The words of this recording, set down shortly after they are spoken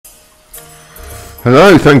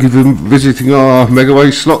Hello, thank you for visiting our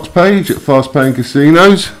Megaways slots page at Fast Paying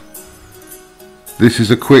Casinos. This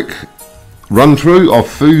is a quick run through of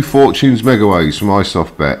Foo Fortunes Megaways from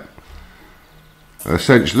iSoftBet.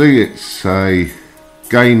 Essentially it's a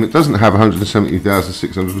game that doesn't have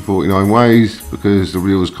 117,649 ways because the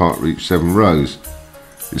reels can't reach 7 rows.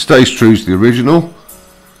 It stays true to the original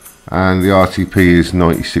and the RTP is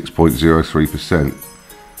 96.03%.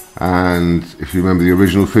 And if you remember the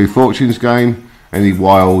original Foo Fortunes game, any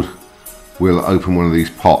wild will open one of these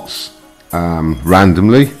pots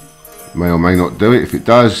randomly. May or may not do it. If it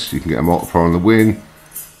does, you can get a multiplier on the win,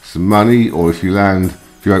 some money, or if you open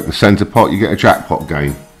the centre pot, you get a jackpot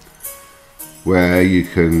game where you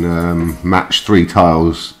can match 3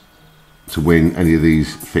 tiles to win any of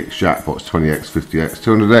these fixed jackpots: 20x, 50x,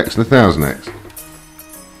 200x and 1000x.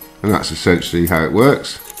 And that's essentially how it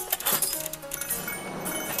works.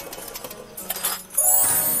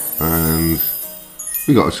 And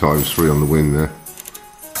we got a ×3 on the win there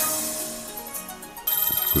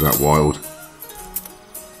with that wild.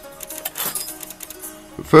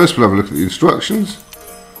 But first we'll have a look at the instructions.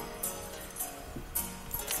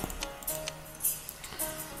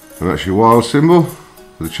 And that's your wild symbol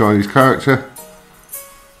with the Chinese character.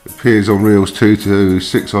 It appears on reels 2 to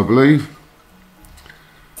 6, I believe.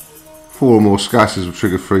 4 or more scatters will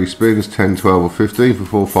trigger 3 spins, 10, 12 or 15 for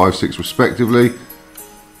 4, 5, 6 respectively.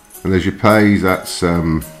 And there's your pays, that's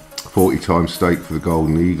 40 times stake for the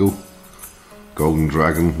golden eagle, golden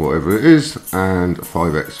dragon, whatever it is, and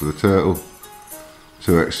 5x for the turtle,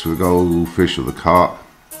 2x for the goldfish or the carp,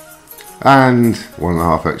 and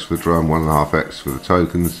 1.5x for the drum, 1.5x for the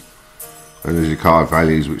tokens. And there's your card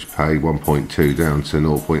values, which pay 1.2 down to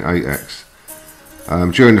 0.8x.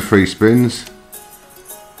 During the 3 spins,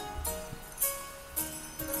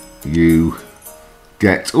 you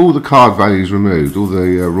get all the card values removed, all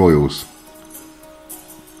the royals.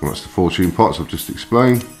 And that's the fortune pots I've just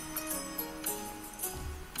explained.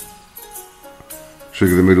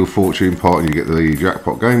 Trigger the middle fortune pot and you get the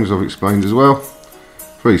jackpot game, as I've explained as well.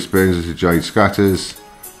 3 spins, there's the jade scatters,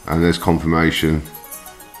 and there's confirmation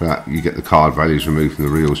that you get the card values removed from the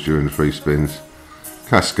reels during the 3 spins.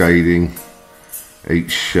 Cascading,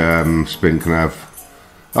 each spin can have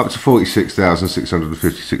up to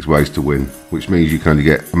 46,656 ways to win, which means you can only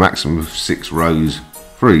get a maximum of 6 rows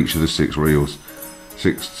for each of the 6 reels.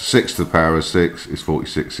 6 to the power of 6 is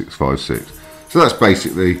 46,656. So that's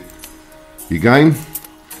basically your game.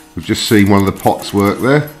 We've just seen one of the pots work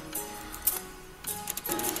there.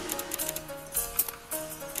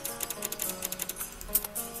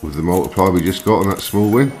 With the multiplier we just got on that small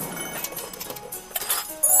win.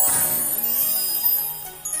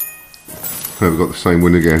 So we've got the same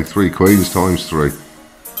win again, 3 queens times 3.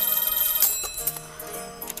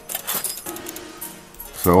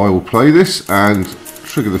 So I will play this and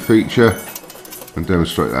trigger the feature and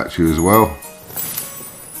demonstrate that to you as well.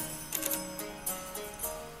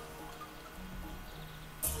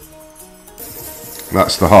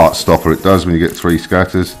 That's the heart stopper it does when you get 3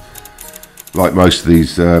 scatters. Like most of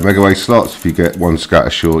these Megaways slots, if you get 1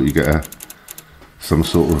 scatter short, you get some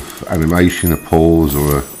sort of animation, a pause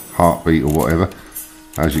or a heartbeat or whatever.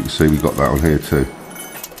 As you can see, we've got that on here too.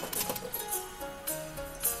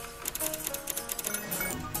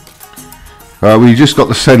 We just got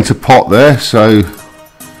the centre pot there, so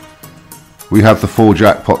we have the 4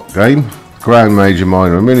 jackpot game: grand, major,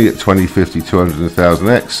 minor and mini at 20, 50, 200 and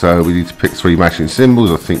 1000x. So we need to pick 3 matching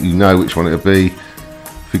symbols. I think you know which one it'll be.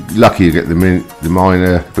 If you're lucky you get the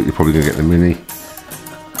minor, but you're probably going to get the mini.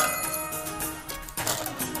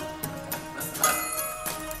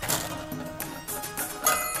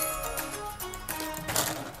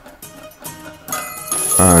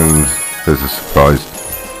 And there's a surprise.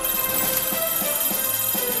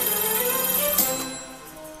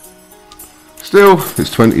 Still,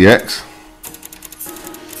 it's 20x.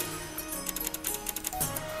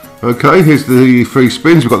 Okay, here's the 3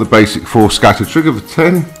 spins. We've got the basic 4 scatter trigger for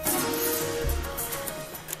 10.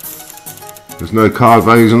 There's no card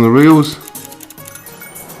values on the reels.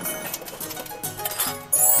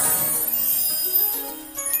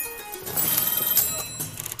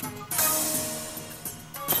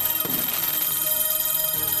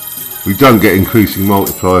 We don't get increasing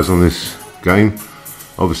multipliers on this game.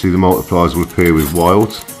 Obviously the multipliers will appear with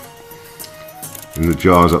wilds in the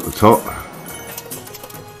jars up the top.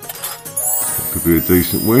 That could be a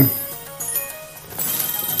decent win.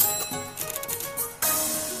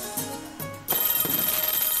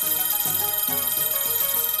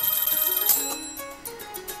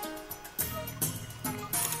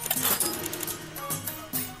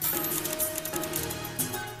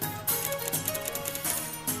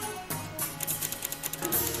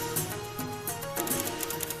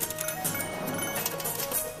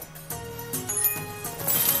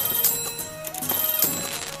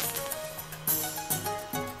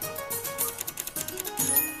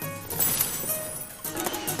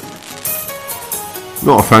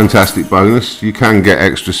 Not a fantastic bonus. You can get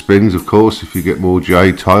extra spins, of course, if you get more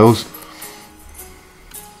jade tiles.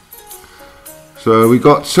 So we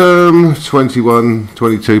got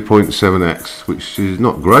 22.7x, which is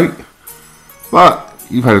not great, but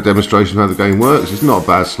you've had a demonstration of how the game works. It's not a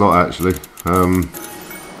bad slot actually.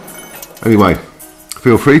 Anyway,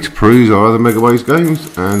 feel free to peruse our other Megaways games,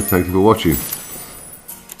 and thank you for watching.